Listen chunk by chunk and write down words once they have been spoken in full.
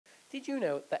Did you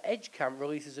know that EDGECAM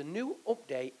releases a new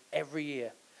update every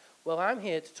year? Well, I'm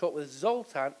here to talk with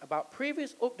Zoltán about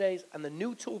previous updates and the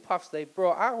new toolpaths they've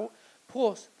brought out,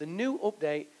 plus the new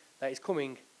update that is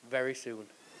coming very soon.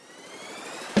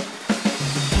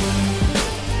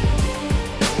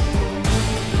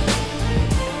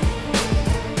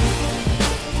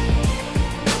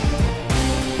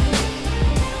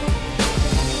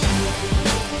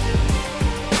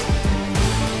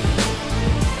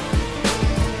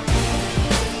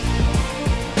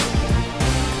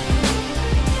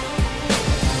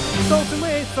 So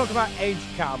today let's talk about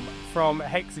EDGECAM from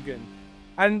Hexagon.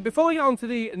 And before we get on to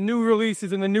the new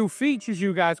releases and the new features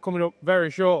you guys coming up very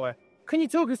shortly, can you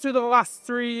talk us through the last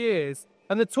 3 years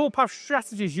and the toolpath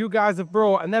strategies you guys have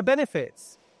brought and their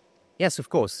benefits? Yes, of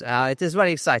course. It is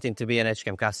very exciting to be an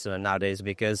EDGECAM customer nowadays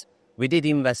because we did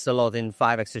invest a lot in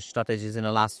 5-axis strategies in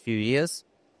the last few years.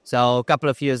 So a couple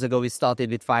of years ago, we started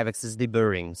with 5-axis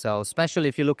deburring. So especially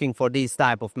if you're looking for these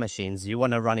type of machines, you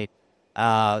want to run it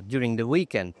during the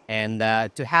weekend, and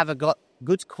to have a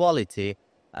good quality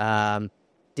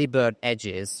deburred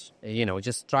edges,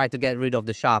 just try to get rid of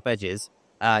the sharp edges.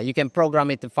 You can program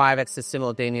it to 5-axis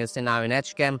simultaneously now in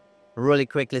EDGECAM, really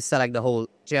quickly select the whole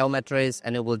geometries,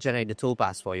 and it will generate the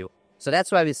toolpaths for you. So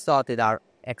that's why we started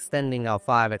extending our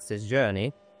 5-axis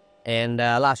journey. And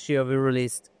last year we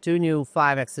released 2 new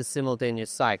 5-axis simultaneous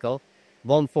cycle,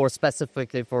 one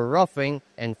specifically for roughing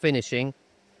and finishing,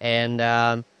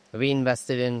 and we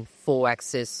invested in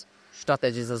 4-axis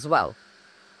strategies as well.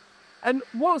 And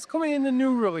what's coming in the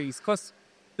new release? Because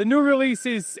the new release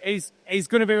is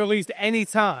going to be released any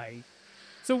time.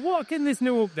 So what can this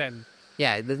new up then?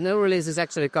 Yeah, the new release is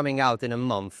actually coming out in a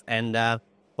month. And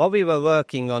what we were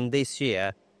working on this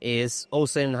year is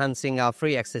also enhancing our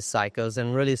 3-axis cycles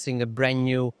and releasing a brand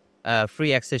new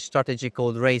 3-axis strategy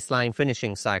called race line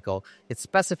finishing cycle. It's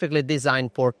specifically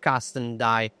designed for cast and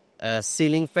die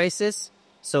sealing faces.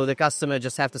 So the customer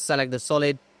just have to select the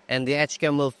solid, and the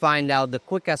EDGECAM will find out the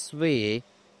quickest way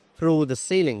through the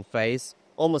sealing phase,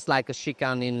 almost like a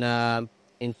chicane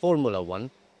in Formula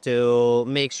 1, to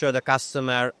make sure the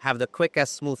customer have the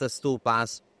quickest, smoothest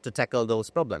toolpaths to tackle those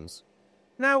problems.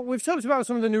 Now, we've talked about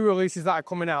some of the new releases that are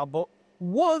coming out, but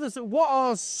what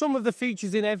are some of the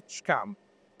features in EDGECAM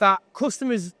that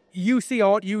customers you see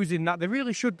aren't using that they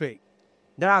really should be?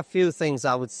 There are a few things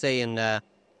I would say, and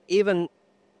even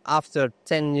after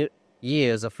 10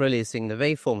 years of releasing the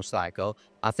waveform cycle,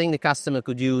 I think the customer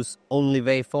could use only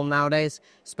waveform nowadays,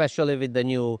 especially with the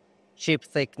new chip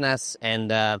thickness and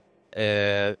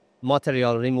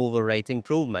material removal rate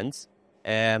improvements.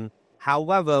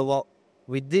 However, what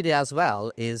we did as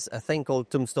well is a thing called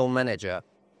Tombstone Manager.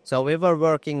 So we were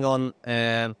working on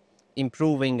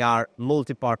improving our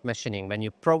multi-part machining. When you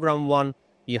program one,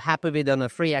 you're happy with on a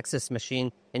 3-axis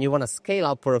machine, and you want to scale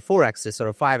up for a 4-axis or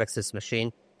a 5-axis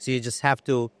machine. So you just have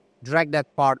to drag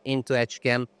that part into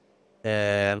EDGECAM,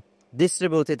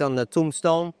 distribute it on the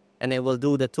tombstone, and it will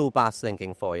do the toolpath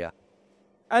linking for you.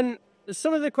 And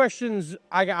some of the questions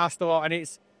I get asked a lot,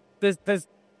 and there's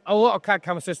a lot of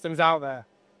CAD/CAM systems out there,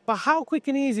 but how quick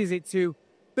and easy is it to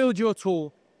build your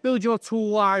tool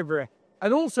library,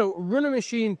 and also run a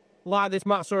machine like this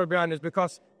Matsuura behind us?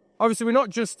 Because obviously we're not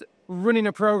just running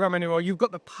a program anymore, you've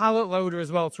got the pallet loader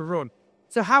as well to run.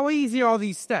 So how easy are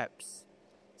these steps?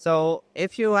 So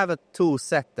if you have a tool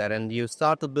sector and you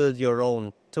start to build your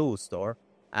own tool store,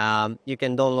 you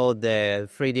can download the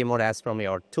 3D models from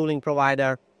your tooling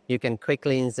provider. You can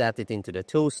quickly insert it into the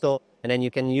tool store, and then you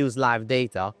can use live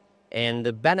data. And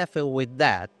the benefit with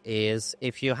that is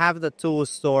if you have the tool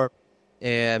store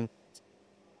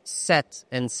set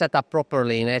up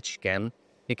properly in EDGECAM,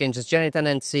 you can just generate an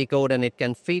NC code, and it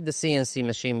can feed the CNC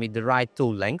machine with the right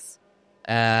tool length,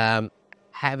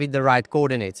 having the right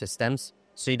coordinate systems,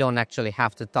 so you don't actually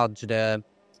have to touch the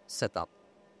setup.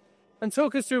 And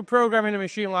talk us through programming a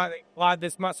machine like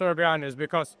this Matsuura behind us,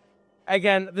 because,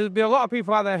 again, there'll be a lot of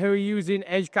people out there who are using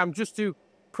EDGECAM just to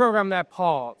program their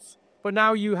parts, but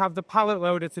now you have the pallet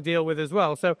loader to deal with as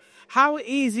well. So how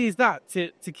easy is that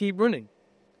to keep running?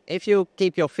 If you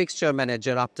keep your fixture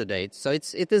manager up to date, so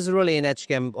it is really in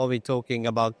EDGECAM, are we talking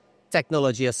about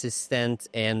technology assistant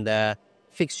and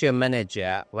fixture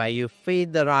manager, where you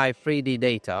feed the right 3D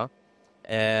data,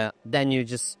 then you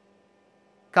just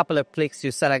couple of clicks,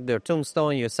 you select your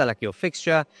tombstone, you select your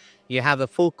fixture, you have a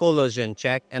full collision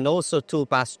check, and also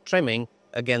toolpath trimming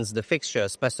against the fixture,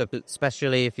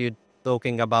 especially if you're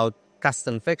talking about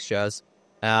custom fixtures.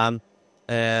 It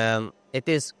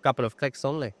is a couple of clicks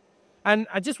only. And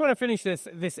I just want to finish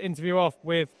this interview off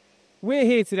with, we're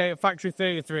here today at Factory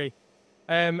 33,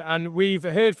 and we've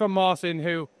heard from Martin,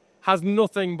 who has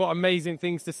nothing but amazing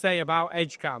things to say about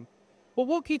EDGECAM. But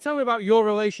what can you tell me about your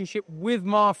relationship with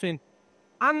Martin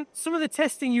and some of the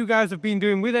testing you guys have been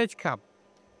doing with EDGECAM?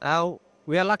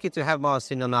 We are lucky to have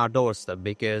Martin on our doorstep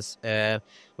because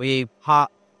we have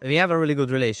a really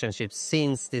good relationship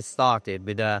since this started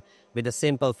with the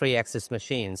simple 3-axis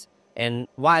machines. And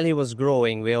while he was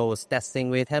growing, we always testing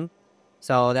with him.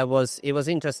 So he was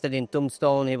interested in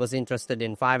Tombstone, he was interested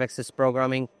in 5-axis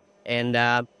programming,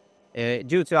 and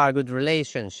due to our good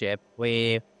relationship,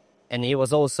 and he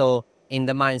was also in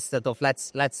the mindset of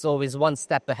let's always one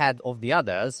step ahead of the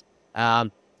others.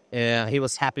 He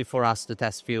was happy for us to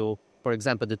test few, for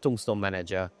example, the Tombstone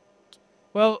Manager.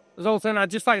 Well, Zoltán, I'd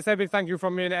just like to say a big thank you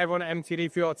from me and everyone at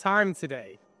MTD for your time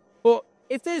today. But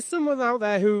if there's someone out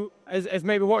there who has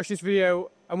maybe watched this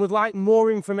video and would like more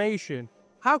information,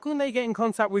 how can they get in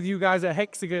contact with you guys at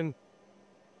Hexagon?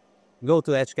 Go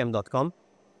to edgecam.com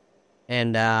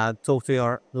and talk to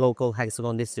your local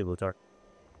Hexagon distributor.